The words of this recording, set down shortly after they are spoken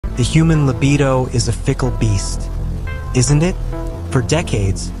The human libido is a fickle beast, isn't it? For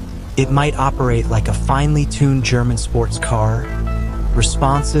decades, it might operate like a finely tuned German sports car,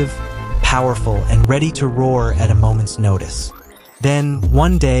 responsive, powerful, and ready to roar at a moment's notice. Then,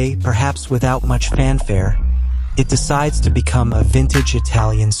 one day, perhaps without much fanfare, it decides to become a vintage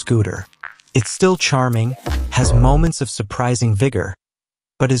Italian scooter. It's still charming, has moments of surprising vigor,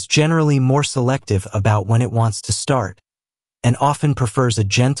 but is generally more selective about when it wants to start, and often prefers a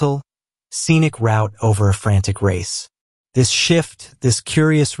gentle, scenic route over a frantic race. This shift, this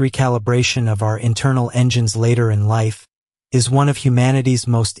curious recalibration of our internal engines later in life, is one of humanity's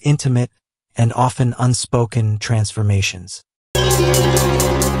most intimate and often unspoken transformations.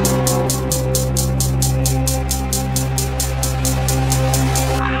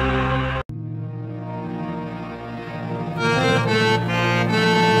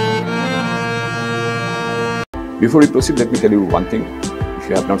 Before we proceed, let me tell you one thing. If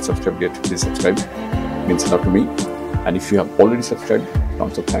you have not subscribed yet, please subscribe. It means a lot to me. And if you have already subscribed,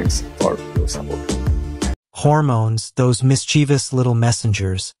 tons of thanks for your support. Hormones, those mischievous little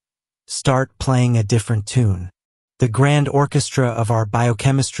messengers, start playing a different tune. The grand orchestra of our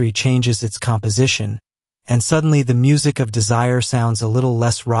biochemistry changes its composition, and suddenly the music of desire sounds a little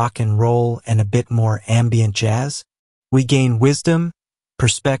less rock and roll and a bit more ambient jazz. We gain wisdom,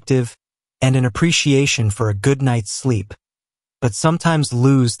 perspective, and an appreciation for a good night's sleep, but sometimes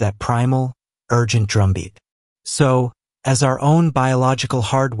lose that primal, urgent drumbeat. So, as our own biological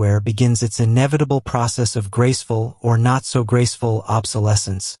hardware begins its inevitable process of graceful or not-so-graceful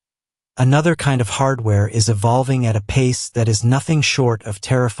obsolescence, another kind of hardware is evolving at a pace that is nothing short of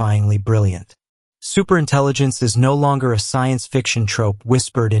terrifyingly brilliant. Superintelligence is no longer a science fiction trope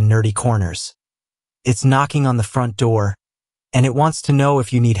whispered in nerdy corners. It's knocking on the front door, and it wants to know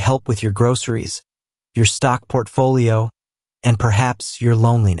if you need help with your groceries, your stock portfolio, and perhaps your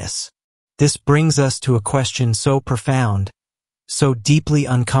loneliness. This brings us to a question so profound, so deeply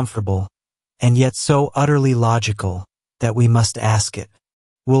uncomfortable, and yet so utterly logical that we must ask it.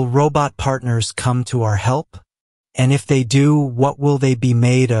 Will robot partners come to our help? And if they do, what will they be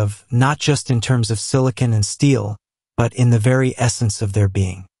made of, not just in terms of silicon and steel, but in the very essence of their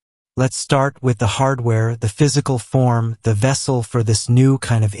being? Let's start with the hardware, the physical form, the vessel for this new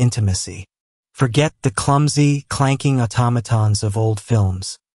kind of intimacy. Forget the clumsy, clanking automatons of old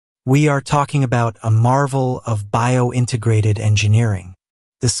films. We are talking about a marvel of bio-integrated engineering.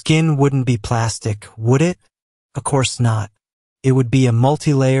 The skin wouldn't be plastic, would it? Of course not. It would be a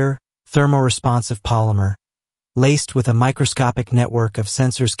multi-layer, thermoresponsive polymer, laced with a microscopic network of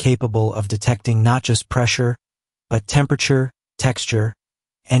sensors capable of detecting not just pressure, but temperature, texture,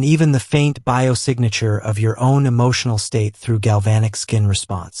 and even the faint biosignature of your own emotional state through galvanic skin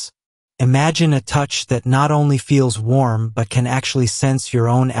response. Imagine a touch that not only feels warm but can actually sense your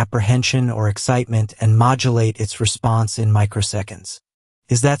own apprehension or excitement and modulate its response in microseconds.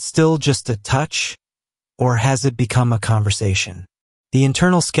 Is that still just a touch, or has it become a conversation? The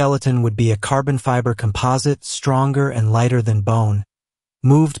internal skeleton would be a carbon fiber composite, stronger and lighter than bone,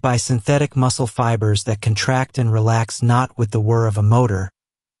 moved by synthetic muscle fibers that contract and relax not with the whir of a motor,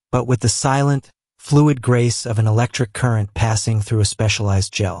 but with the silent, fluid grace of an electric current passing through a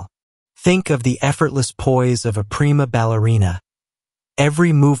specialized gel. Think of the effortless poise of a prima ballerina,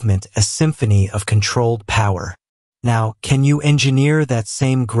 every movement a symphony of controlled power. Now, can you engineer that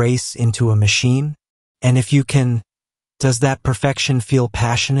same grace into a machine? And if you can, does that perfection feel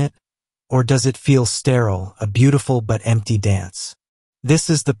passionate, or does it feel sterile, a beautiful but empty dance? This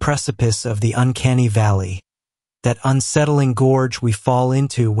is the precipice of the uncanny valley, that unsettling gorge we fall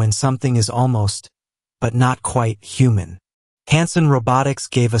into when something is almost, but not quite, human. Hanson Robotics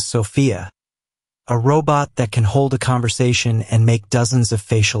gave us Sophia, a robot that can hold a conversation and make dozens of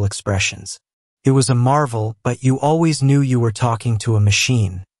facial expressions. It was a marvel, but you always knew you were talking to a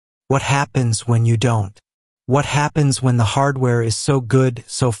machine. What happens when you don't? What happens when the hardware is so good,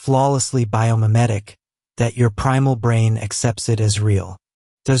 so flawlessly biomimetic, that your primal brain accepts it as real?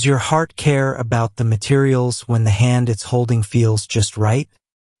 Does your heart care about the materials when the hand it's holding feels just right?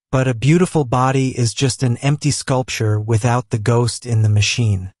 But a beautiful body is just an empty sculpture without the ghost in the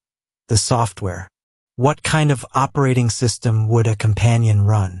machine, the software. What kind of operating system would a companion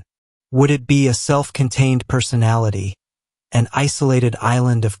run? Would it be a self-contained personality, an isolated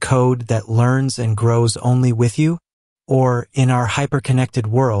island of code that learns and grows only with you? Or, in our hyper-connected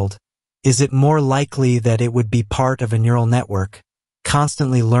world, is it more likely that it would be part of a neural network,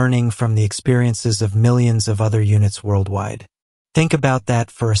 constantly learning from the experiences of millions of other units worldwide? Think about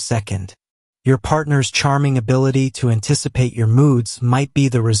that for a second. Your partner's charming ability to anticipate your moods might be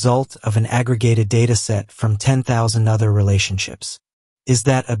the result of an aggregated dataset from 10,000 other relationships. Is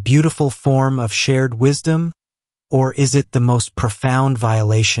that a beautiful form of shared wisdom, or is it the most profound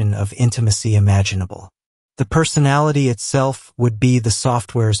violation of intimacy imaginable? The personality itself would be the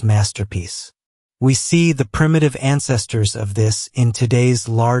software's masterpiece. We see the primitive ancestors of this in today's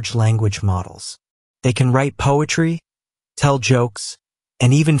large language models. They can write poetry, tell jokes,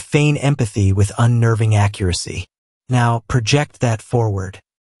 and even feign empathy with unnerving accuracy. Now, project that forward.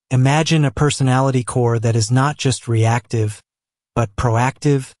 Imagine a personality core that is not just reactive, but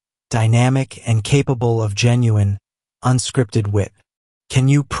proactive, dynamic, and capable of genuine, unscripted wit. Can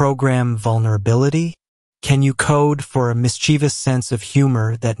you program vulnerability? Can you code for a mischievous sense of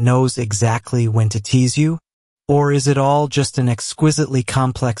humor that knows exactly when to tease you? Or is it all just an exquisitely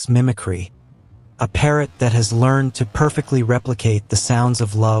complex mimicry? A parrot that has learned to perfectly replicate the sounds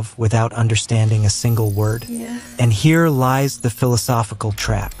of love without understanding a single word? Yeah. And here lies the philosophical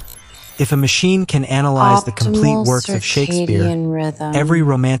trap. If a machine can analyze the complete works of Shakespeare, rhythm. every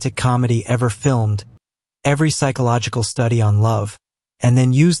romantic comedy ever filmed, every psychological study on love, and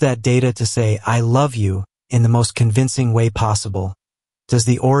then use that data to say, "I love you," in the most convincing way possible, does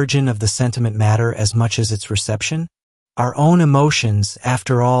the origin of the sentiment matter as much as its reception? Our own emotions,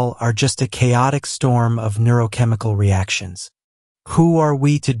 after all, are just a chaotic storm of neurochemical reactions. Who are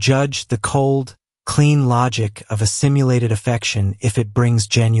we to judge the cold, clean logic of a simulated affection if it brings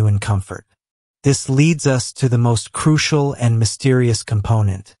genuine comfort? This leads us to the most crucial and mysterious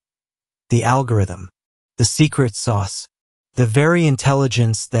component, the algorithm, the secret sauce, the very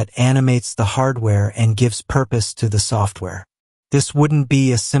intelligence that animates the hardware and gives purpose to the software. This wouldn't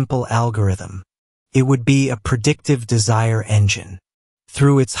be a simple algorithm. It would be a predictive desire engine.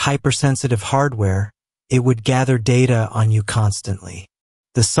 Through its hypersensitive hardware, it would gather data on you constantly.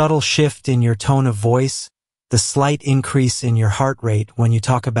 The subtle shift in your tone of voice, the slight increase in your heart rate when you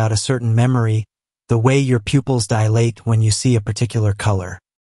talk about a certain memory, the way your pupils dilate when you see a particular color.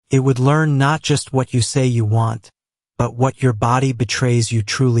 It would learn not just what you say you want, but what your body betrays you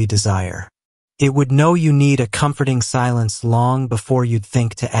truly desire. It would know you need a comforting silence long before you'd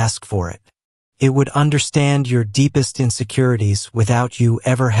think to ask for it. It would understand your deepest insecurities without you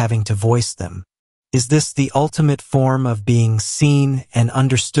ever having to voice them. Is this the ultimate form of being seen and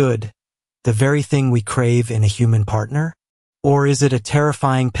understood, the very thing we crave in a human partner? Or is it a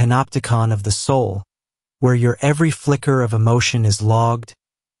terrifying panopticon of the soul, where your every flicker of emotion is logged,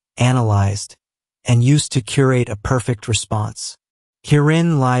 analyzed, and used to curate a perfect response?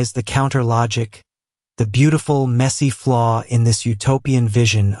 Herein lies the counter-logic, the beautiful, messy flaw in this utopian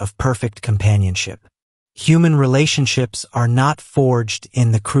vision of perfect companionship. Human relationships are not forged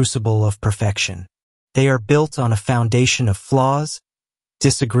in the crucible of perfection. They are built on a foundation of flaws,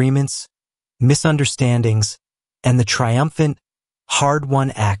 disagreements, misunderstandings, and the triumphant,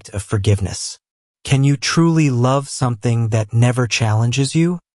 hard-won act of forgiveness. Can you truly love something that never challenges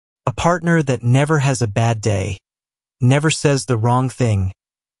you? A partner that never has a bad day, never says the wrong thing,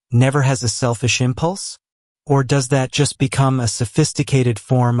 never has a selfish impulse? Or does that just become a sophisticated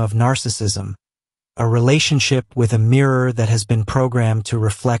form of narcissism, a relationship with a mirror that has been programmed to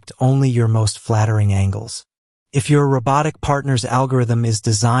reflect only your most flattering angles? If your robotic partner's algorithm is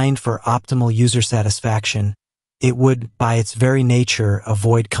designed for optimal user satisfaction, it would, by its very nature,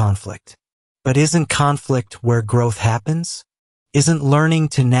 avoid conflict. But isn't conflict where growth happens? Isn't learning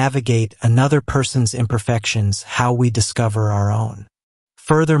to navigate another person's imperfections how we discover our own?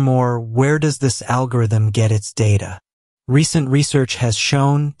 Furthermore, where does this algorithm get its data? Recent research has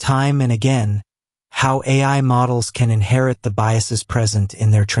shown, time and again, how AI models can inherit the biases present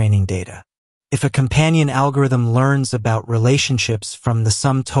in their training data. If a companion algorithm learns about relationships from the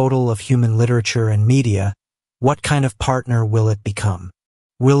sum total of human literature and media, what kind of partner will it become?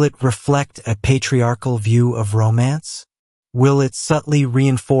 Will it reflect a patriarchal view of romance? Will it subtly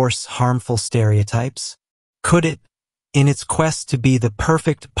reinforce harmful stereotypes? Could it, in its quest to be the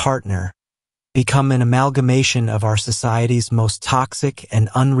perfect partner, become an amalgamation of our society's most toxic and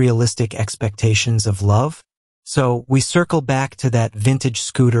unrealistic expectations of love? So we circle back to that vintage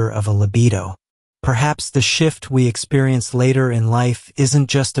scooter of a libido. Perhaps the shift we experience later in life isn't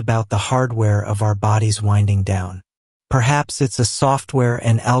just about the hardware of our bodies winding down. Perhaps it's a software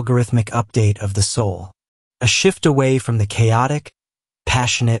and algorithmic update of the soul. A shift away from the chaotic,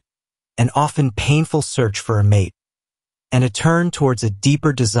 passionate, and often painful search for a mate, and a turn towards a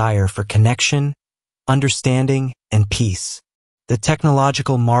deeper desire for connection, understanding, and peace. The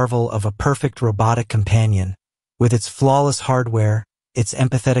technological marvel of a perfect robotic companion, with its flawless hardware, its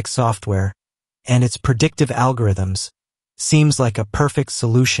empathetic software, and its predictive algorithms, seems like a perfect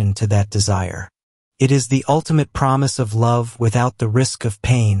solution to that desire. It is the ultimate promise of love without the risk of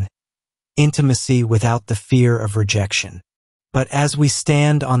pain, intimacy without the fear of rejection. But as we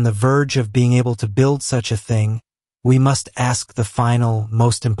stand on the verge of being able to build such a thing, we must ask the final,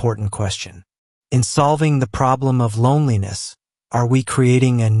 most important question. In solving the problem of loneliness, are we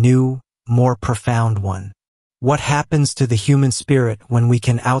creating a new, more profound one? What happens to the human spirit when we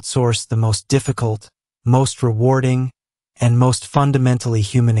can outsource the most difficult, most rewarding, and most fundamentally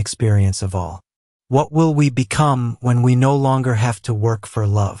human experience of all? What will we become when we no longer have to work for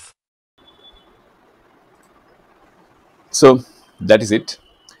love? So that is it.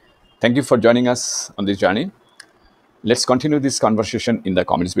 Thank you for joining us on this journey. Let's continue this conversation in the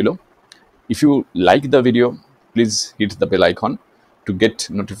comments below. If you like the video, please hit the bell icon to get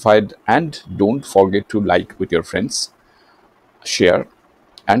notified, and don't forget to like with your friends, share,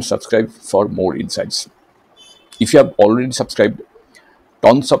 and subscribe for more insights. If you have already subscribed,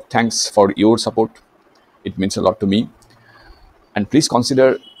 tons of thanks for your support. It means a lot to me. And please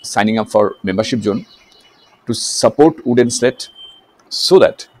consider signing up for membership zone to support Wooden Slate so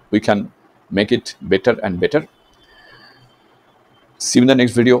that we can make it better and better. See you in the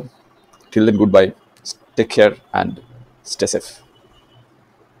next video. Till then, goodbye. Take care and stay safe.